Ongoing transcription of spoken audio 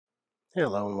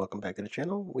Hello and welcome back to the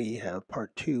channel. We have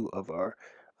part 2 of our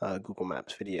Google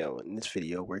Maps video. In this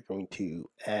video, we're going to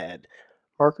add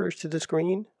markers to the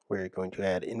screen. We're going to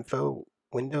add info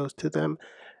windows to them,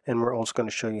 and we're also going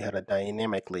to show you how to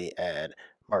dynamically add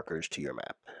markers to your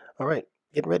map. All right,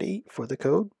 get ready for the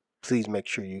code. Please make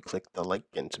sure you click the like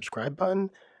and subscribe button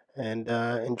and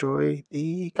enjoy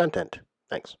the content.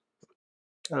 Thanks.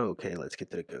 Okay, let's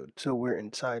get to the code. So we're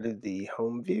inside of the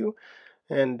home view.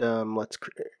 And let's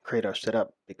create our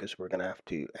setup because we're going to have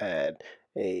to add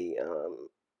a,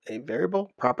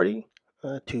 variable property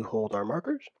to hold our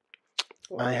markers.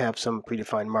 I have some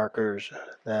predefined markers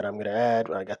that I'm going to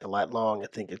add. I got the lat long. I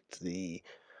think it's the,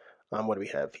 what do we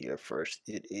have here first?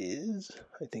 It is,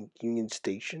 I think, Union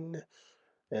Station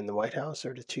and the White House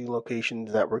are the two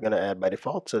locations that we're going to add by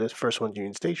default. So this first one's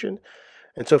Union Station.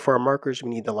 And so for our markers, we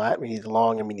need the lat, we need the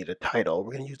long, and we need a title.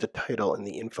 We're going to use the title in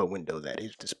the info window that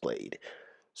is displayed.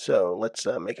 So let's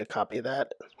make a copy of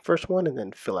that first one and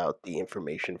then fill out the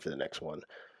information for the next one.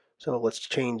 So let's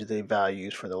change the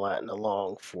values for the lat and the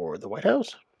long for the White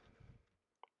House.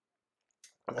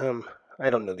 I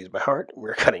don't know these by heart.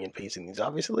 We're cutting and pasting these,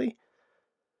 obviously.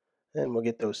 And we'll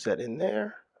get those set in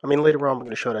there. I mean, later on, we're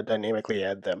going to show how to dynamically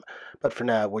add them. But for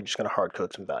now, we're just going to hard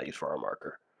code some values for our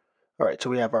marker. All right, so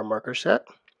we have our marker set.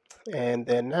 And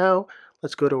then now,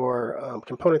 let's go to our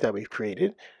component that we've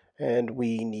created. And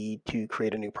we need to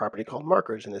create a new property called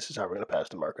markers. And this is how we're going to pass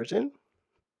the markers in.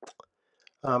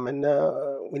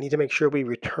 We need to make sure we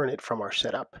return it from our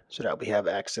setup so that we have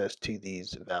access to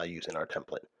these values in our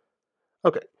template.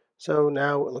 Okay, so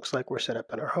now it looks like we're set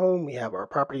up in our home. We have our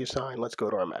property assigned. Let's go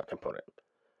to our map component.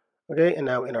 Okay, and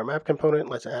now in our map component,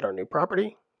 let's add our new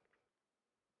property,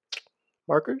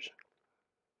 markers,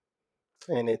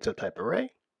 and it's a type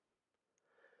array.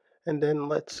 And then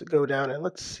let's go down and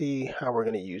let's see how we're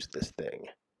going to use this thing.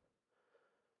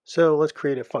 So let's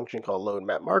create a function called load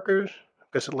map markers.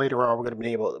 Because later on we're going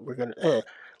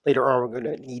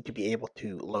to need to be able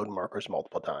to load markers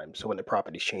multiple times. So when the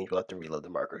properties change, we'll have to reload the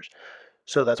markers.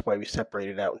 So that's why we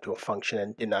separated it out into a function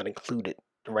and did not include it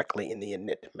directly in the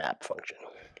init map function.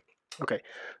 Okay,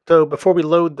 so before we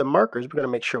load the markers, we're going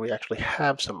to make sure we actually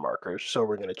have some markers. So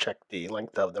we're going to check the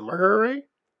length of the marker array.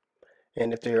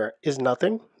 And if there is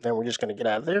nothing, then we're just going to get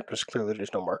out of there because clearly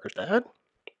there's no markers to add.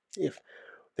 If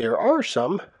there are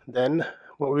some, then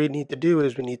what we need to do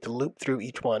is we need to loop through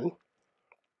each one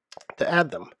to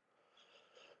add them.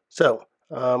 So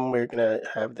we're going to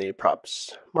have the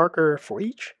props marker for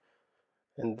each,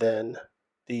 and then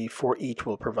the for each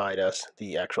will provide us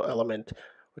the actual element,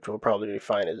 which we'll probably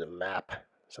define as a map,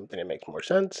 something that makes more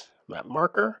sense, map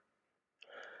marker.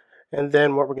 And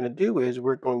then what we're going to do is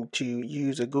we're going to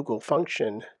use a Google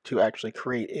function to actually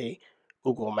create a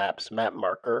Google Maps map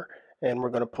marker, and we're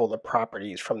going to pull the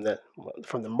properties from the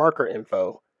marker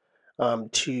info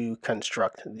to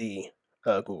construct the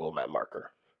Google map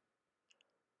marker.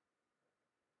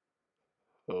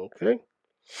 Okay,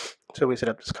 so we set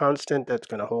up this constant that's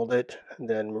going to hold it, and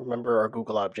then remember our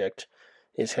Google object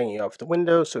is hanging off the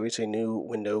window, so we say new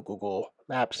window Google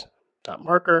Maps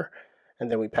marker,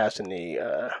 and then we pass in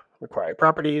the required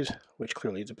properties, which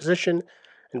clearly is a position,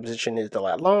 and position is the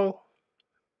lat long.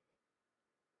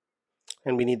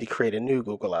 And we need to create a new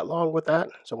Google lat long with that.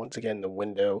 So once again, the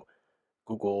window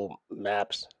Google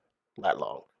Maps lat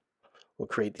long. We'll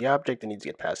create the object that needs to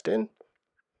get passed in.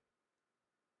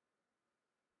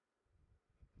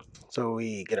 So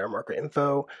we get our marker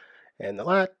info and the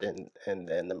lat, and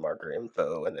then the marker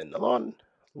info, and then the long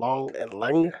and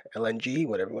leng, LNG,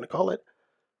 whatever you want to call it.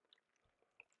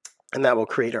 And that will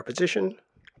create our position.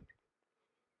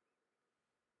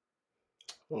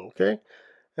 Okay.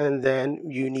 And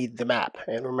then you need the map.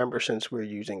 And remember, since we're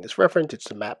using this reference, it's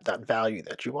the map.value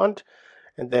that you want.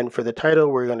 And then for the title,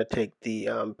 we're going to take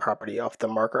the property off the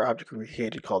marker object we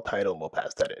created called title, and we'll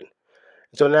pass that in.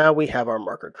 So now we have our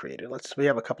marker created. We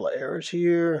have a couple of errors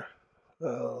here.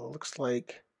 Looks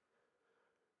like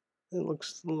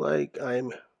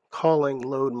I'm calling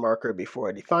load marker before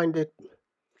I defined it.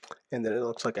 And then it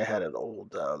looks like I had an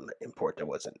old import that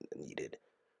wasn't needed.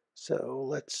 So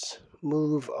let's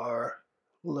move our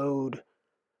load.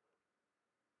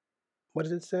 What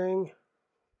is it saying?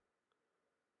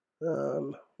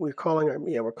 We're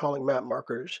calling map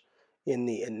markers in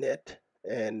the init,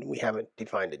 and we haven't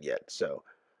defined it yet. So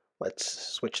let's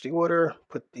switch the order,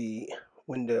 put the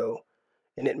window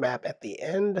init map at the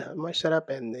end of my setup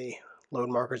and the load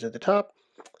markers at the top.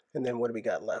 And then what do we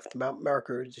got left? Map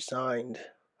markers assigned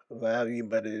value,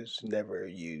 but is never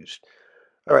used.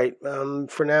 All right,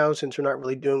 for now, since we're not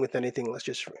really doing anything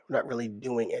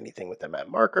with the map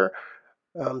marker,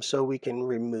 so we can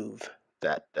remove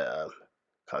that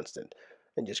constant.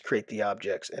 and just create the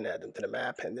objects and add them to the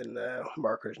map. And then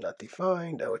marker is not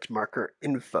defined. Oh, it's marker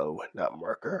info, not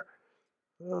marker.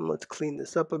 Let's clean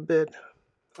this up a bit.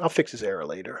 I'll fix this error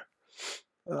later.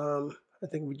 I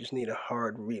think we just need a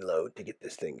hard reload to get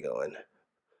this thing going.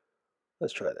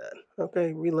 Let's try that.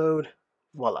 Okay, reload,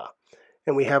 voila.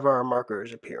 And we have our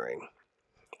markers appearing.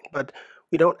 But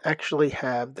we don't actually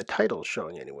have the titles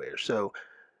showing anywhere. So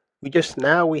we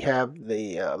have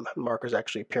the markers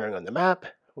actually appearing on the map,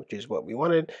 which is what we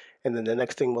wanted. And then the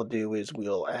next thing we'll do is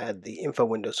we'll add the info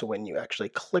window, so when you actually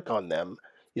click on them,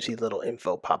 you see the little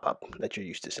info pop up that you're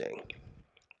used to seeing.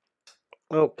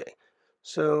 Okay,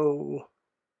 so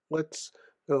let's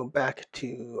go back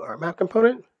to our map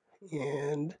component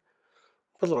and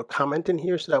put a little comment in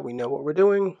here so that we know what we're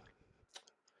doing.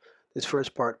 This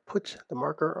first part puts the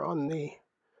marker on the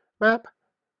map,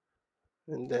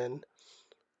 and then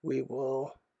we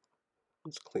will,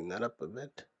 let's clean that up a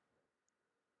bit.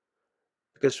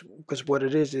 Because what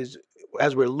it is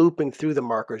as we're looping through the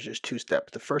markers, there's two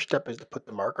steps. The first step is to put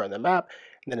the marker on the map,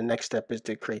 and then the next step is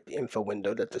to create the info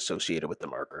window that's associated with the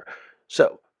marker.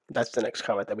 So that's the next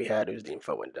comment that we had, is the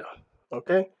info window.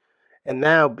 Okay, and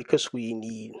now because we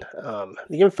need the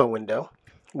info window,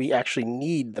 we actually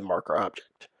need the marker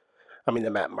object. I mean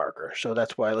the map marker. So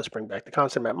that's why let's bring back the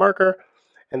constant map marker,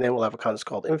 and then we'll have a constant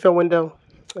called info window,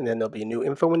 and then there'll be a new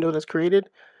info window that's created.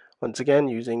 Once again,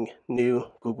 using new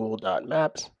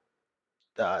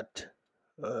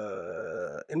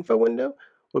google.maps.info window,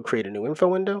 we'll create a new info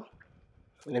window.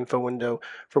 An info window,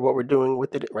 for what we're doing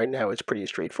with it right now, is pretty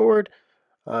straightforward.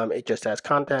 It just has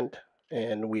content,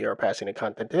 and we are passing the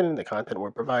content in. The content we're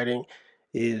providing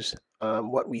is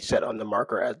what we set on the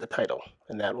marker as the title,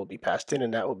 and that will be passed in,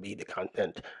 and that will be the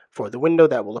content for the window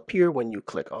that will appear when you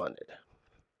click on it.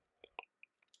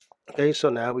 Okay, so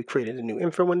now we created a new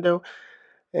info window.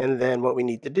 And then what we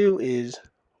need to do is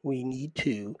we need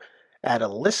to add a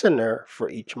listener for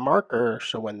each marker,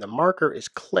 so when the marker is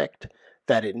clicked,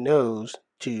 that it knows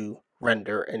to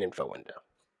render an info window.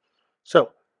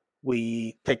 So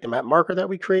we take the map marker that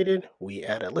we created, we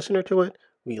add a listener to it,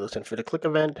 we listen for the click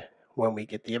event. When we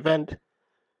get the event,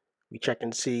 we check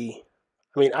and see.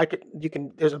 I mean,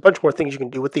 there's a bunch more things you can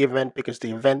do with the event, because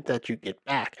the event that you get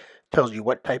back tells you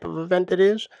what type of event it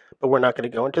is, but we're not going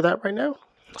to go into that right now.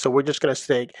 So we're just going to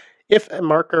say, if a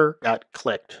marker got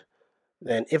clicked,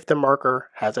 then if the marker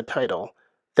has a title,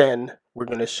 then we're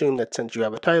going to assume that since you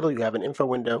have a title, you have an info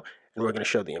window, and we're going to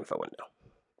show the info window.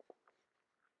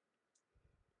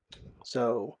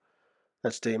 So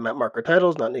that's the map marker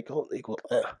title is not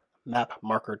map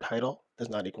marker title does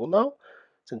not equal null.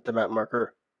 Since the map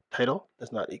marker title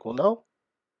does not equal null.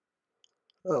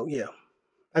 Oh yeah,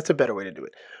 that's a better way to do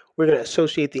it. We're going to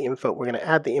associate the info, we're going to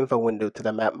add the info window to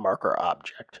the map marker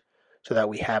object so that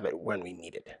we have it when we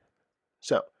need it.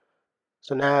 So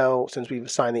now, since we've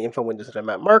assigned the info window to the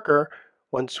map marker,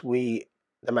 once the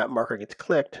map marker gets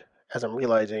clicked, as I'm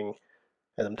realizing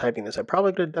as I'm typing this, I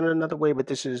probably could have done it another way, but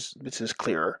this is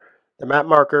clearer. The map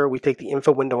marker, we take the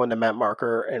info window on the map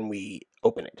marker and we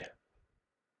open it.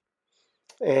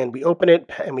 And we open it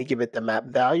and we give it the map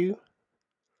value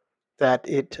that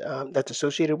that's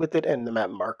associated with it, and the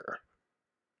map marker.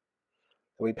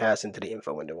 And we pass into the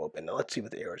info window open. Now let's see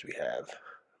what the errors we have.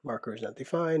 Marker is not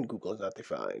defined, Google is not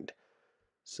defined.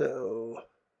 So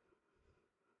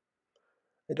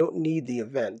I don't need the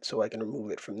event, so I can remove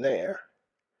it from there.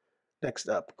 Next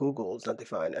up, Google is not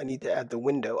defined. I need to add the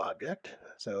window object,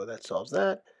 so that solves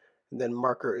that. And then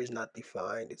marker is not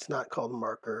defined. It's not called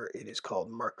marker, it is called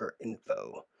marker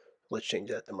info. Let's change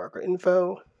that to marker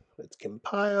info. Let's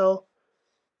compile,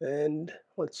 and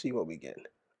let's see what we get.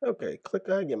 Okay, click,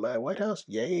 I get my White House,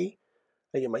 yay.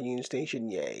 I get my Union Station,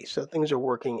 yay. So things are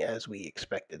working as we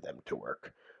expected them to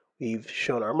work. We've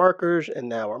shown our markers, and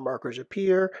now our markers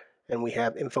appear, and we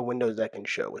have info windows that can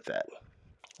show with that.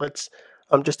 Let's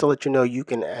just to let you know, you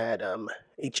can add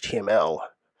HTML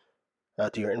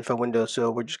to your info window.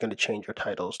 So we're just going to change our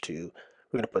titles to,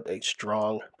 we're going to put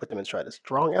them inside a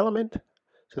strong element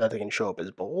so that they can show up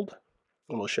as bold,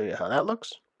 and we'll show you how that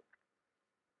looks.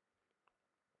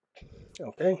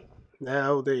 Okay,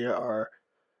 now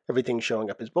everything's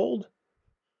showing up as bold.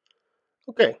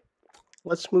 Okay,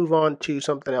 let's move on to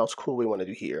something else cool we want to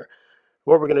do here.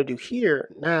 What we're going to do here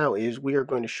now is we are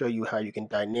going to show you how you can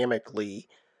dynamically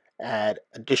add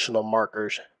additional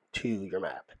markers to your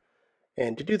map.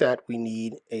 And to do that, we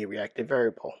need a reactive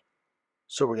variable.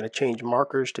 So we're going to change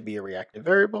markers to be a reactive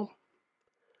variable.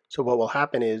 So what will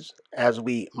happen is, as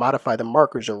we modify the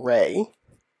markers array,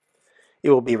 it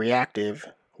will be reactive,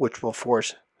 which will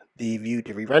force the view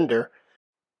to re-render.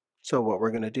 So what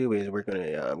we're going to do is we're going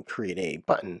to create a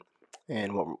button,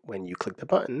 and when you click the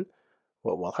button,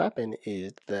 what will happen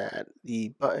is that the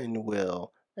button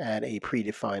will add a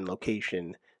predefined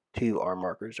location to our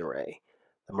markers array.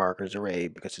 The markers array,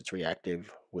 because it's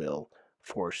reactive, will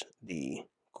force the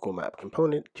Google Map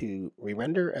component to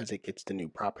re-render as it gets the new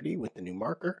property with the new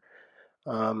marker.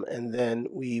 And then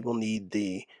we will need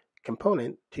the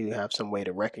component to have some way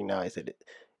to recognize that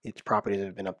its properties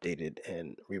have been updated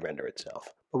and re-render itself.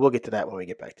 But we'll get to that when we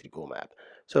get back to the Google Map.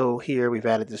 So here we've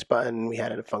added this button. We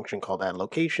added a function called add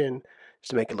location.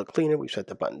 Just to make it look cleaner, we've set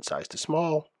the button size to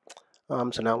small.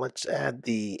 So now let's add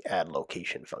the add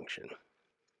location function.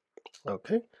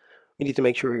 Okay, we need to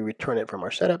make sure we return it from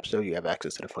our setup so you have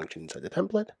access to the function inside the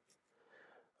template.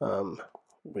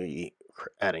 We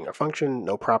adding our function,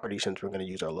 no property since we're going to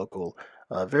use our local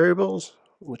variables,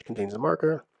 which contains the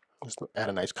marker. Let's add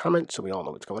a nice comment so we all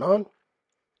know what's going on.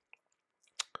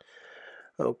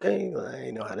 Okay,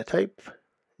 I know how to type.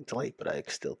 It's late, but I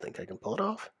still think I can pull it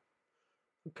off.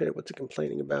 Okay, what's it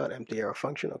complaining about? Empty arrow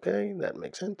function. Okay, that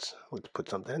makes sense. Let's put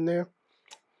something in there.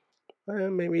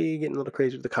 Maybe getting a little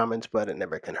crazy with the comments, but it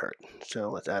never can hurt. So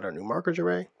let's add our new markers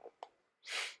array.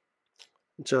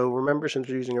 So remember, since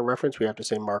we're using a reference, we have to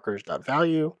say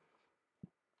markers.value.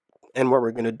 And what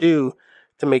we're going to do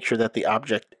to make sure that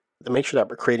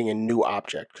we're creating a new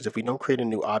object, because if we don't create a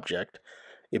new object,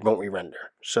 it won't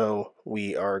re-render. So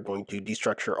we are going to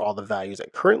destructure all the values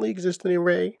that currently exist in the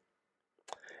array.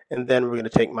 And then we're going to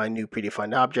take my new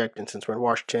predefined object, and since we're in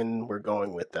Washington, we're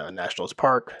going with Nationals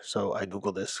Park. So I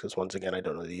Googled this because, once again, I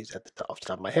don't know these off the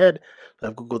top of my head. So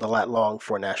I've Googled a lat long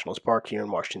for Nationals Park here in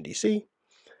Washington, D.C.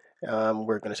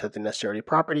 We're going to set the necessary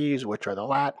properties, which are the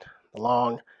lat, the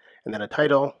long, and then a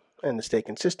title. And to stay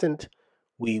consistent,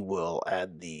 we will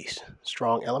add the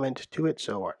strong element to it,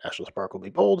 so our Nationals Park will be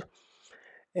bold.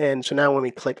 And so now when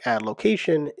we click add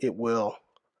location, it will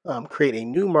create a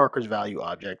new markers value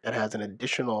object that has an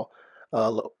additional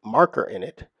marker in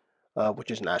it, which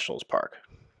is Nationals Park.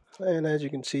 And as you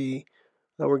can see,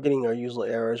 we're getting our usual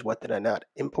errors. What did I not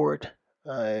import?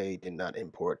 I did not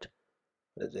import,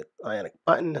 what is it, Ionic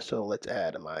button. So let's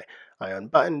add my Ion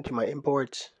button to my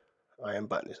imports. Ion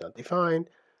button is not defined.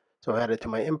 So I add it to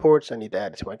my imports. I need to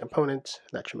add it to my components.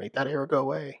 That should make that error go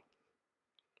away.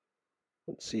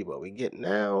 Let's see what we get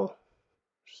now.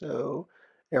 So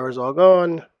error's all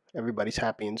gone. Everybody's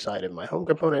happy inside of my home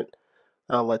component.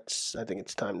 Now I think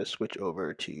it's time to switch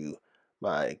over to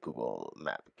my Google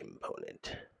Map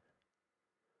component.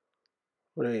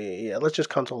 Yeah, let's just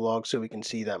console log so we can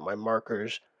see that my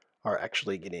markers are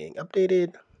actually getting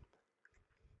updated.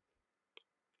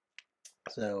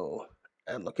 So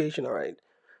add location, all right.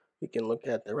 We can look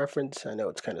at the reference. I know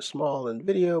it's kind of small in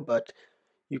video, but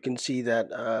you can see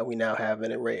that we now have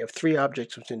an array of 3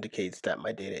 objects, which indicates that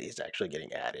my data is actually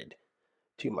getting added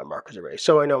to my markers array.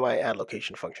 So I know my add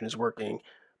location function is working,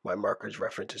 my markers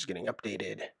reference is getting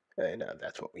updated, and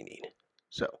that's what we need.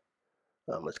 So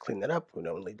let's clean that up. We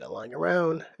don't leave that lying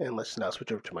around, and let's now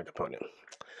switch over to my component.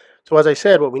 So as I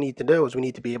said, what we need to do is we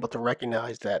need to be able to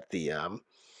recognize that the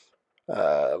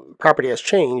property has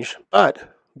changed,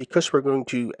 but because we're going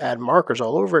to add markers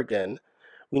all over again,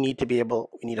 we need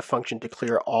a function to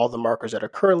clear all the markers that are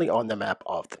currently on the map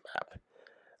off the map.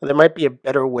 Now, there might be a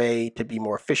better way to be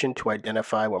more efficient to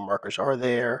identify what markers are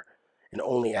there and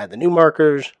only add the new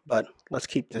markers, but let's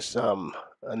keep this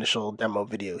initial demo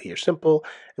video here simple.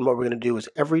 And what we're going to do is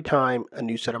every time a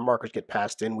new set of markers get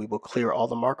passed in, we will clear all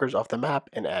the markers off the map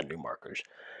and add new markers.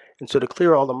 And so to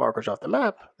clear all the markers off the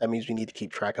map, that means we need to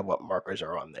keep track of what markers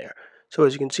are on there. So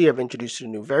as you can see, I've introduced a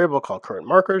new variable called current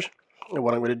markers. And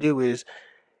what I'm going to do is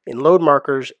in load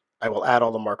markers, I will add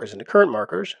all the markers into current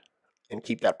markers and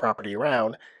keep that property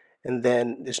around. And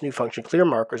then this new function clear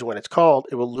markers, when it's called,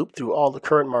 it will loop through all the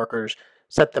current markers,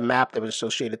 set the map that was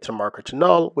associated to marker to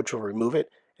null, which will remove it,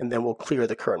 and then we'll clear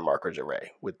the current markers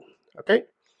array. Okay,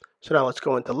 so now let's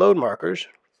go into load markers,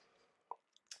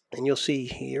 and you'll see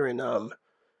here in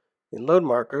load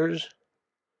markers,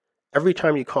 every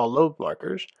time you call load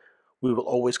markers, we will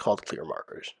always call clear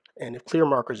markers. And if clear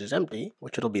markers is empty,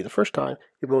 which it'll be the first time,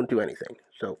 it won't do anything.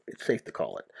 So it's safe to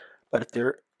call it. But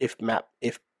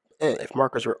if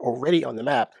markers are already on the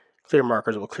map, clear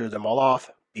markers will clear them all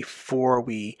off before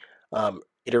we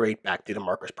iterate back to the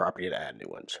markers property to add new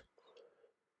ones.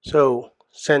 So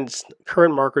since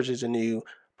current markers is a new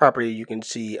property, you can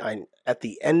see at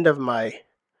the end of my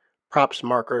props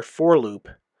marker for loop,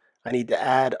 I need to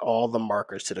add all the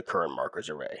markers to the current markers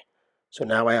array. So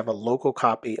now I have a local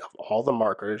copy of all the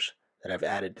markers that I've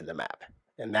added to the map.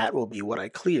 And that will be what I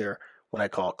clear when I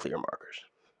call clear markers.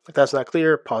 If that's not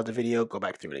clear, pause the video, go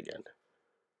back through it again.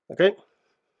 Okay?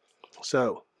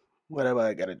 So what have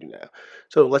I got to do now?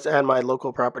 So let's add my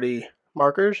local property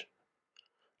markers.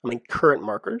 current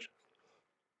markers.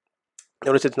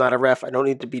 Notice it's not a ref. I don't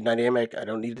need to be dynamic. I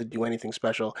don't need to do anything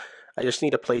special. I just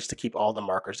need a place to keep all the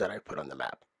markers that I put on the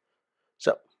map.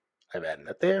 So I've added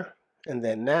that there. And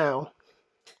then now,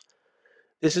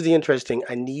 this is the interesting,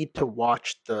 I need to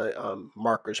watch the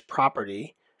markers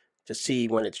property to see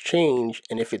when it's changed.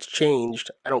 And if it's changed,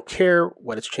 I don't care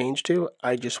what it's changed to.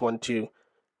 I just want to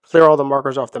clear all the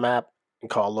markers off the map and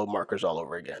call load markers all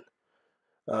over again.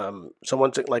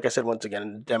 So like I said, once again,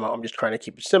 in the demo, I'm just trying to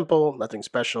keep it simple, nothing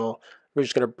special. We're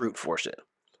just going to brute force it.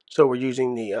 So we're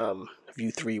using the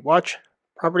view3 watch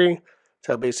property.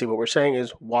 So basically what we're saying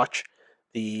is watch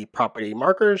the property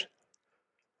markers.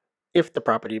 If the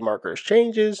property markers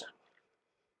changes,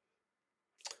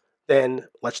 then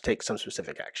let's take some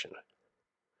specific action.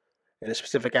 And the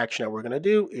specific action that we're going to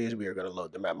do is we are going to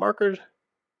load the map markers.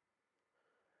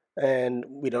 And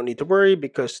we don't need to worry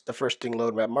because the first thing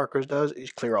load map markers does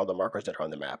is clear all the markers that are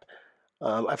on the map.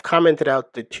 I've commented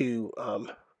out the two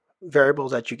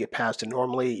variables that you get passed in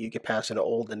normally. You get passed in the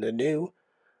old and the new,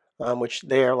 which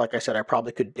there, like I said, I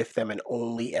probably could diff them and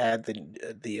only add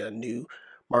the new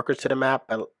markers to the map.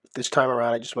 But this time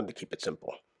around, I just wanted to keep it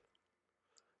simple.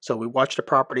 So we watch the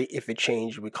property. If it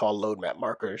changed, we call load map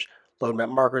markers. Load map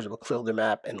markers will clear the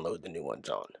map and load the new ones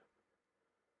on.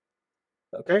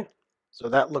 Okay, so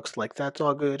that looks like that's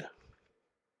all good.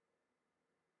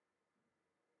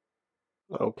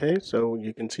 Okay, so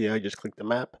you can see I just clicked the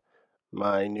map.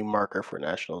 My new marker for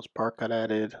Nationals Park got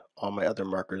added. All my other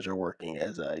markers are working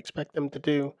as I expect them to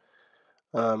do.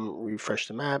 Refresh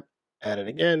the map, add it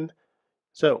again.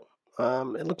 So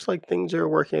it looks like things are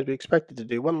working as we expected to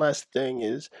do. One last thing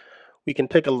is we can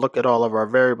take a look at all of our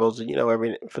variables. You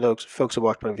know, for those folks who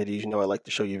watch my videos, you know I like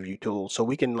to show you view tools. So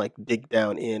we can like dig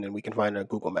down in and we can find a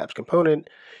Google Maps component.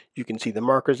 You can see the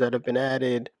markers that have been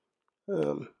added.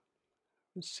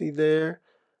 Let's see there.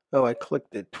 Oh, I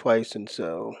clicked it twice, and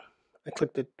so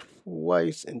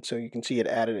you can see it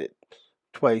added it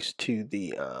twice to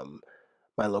the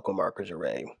my local markers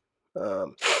array,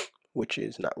 which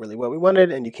is not really what we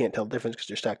wanted, and you can't tell the difference because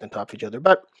they're stacked on top of each other.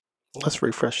 But let's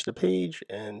refresh the page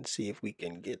and see if we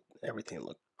can get everything to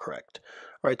look correct.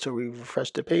 All right, so we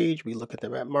refresh the page. We look at the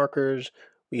map markers.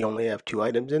 We only have 2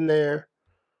 items in there.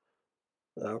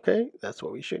 Okay, that's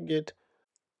what we should get.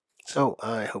 So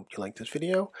I hope you like this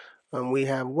video. We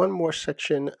have one more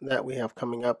section that we have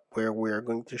coming up where we're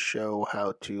going to show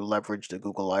how to leverage the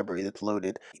Google library that's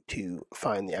loaded to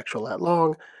find the actual lat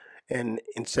long. And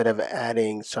instead of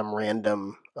adding some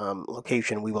random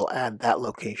location, we will add that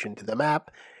location to the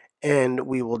map, and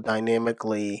we will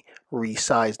dynamically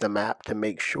resize the map to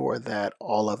make sure that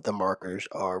all of the markers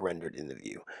are rendered in the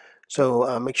view.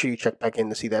 So make sure you check back in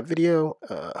to see that video.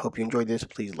 Hope you enjoyed this.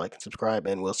 Please like and subscribe,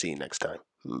 and we'll see you next time.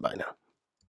 Bye now.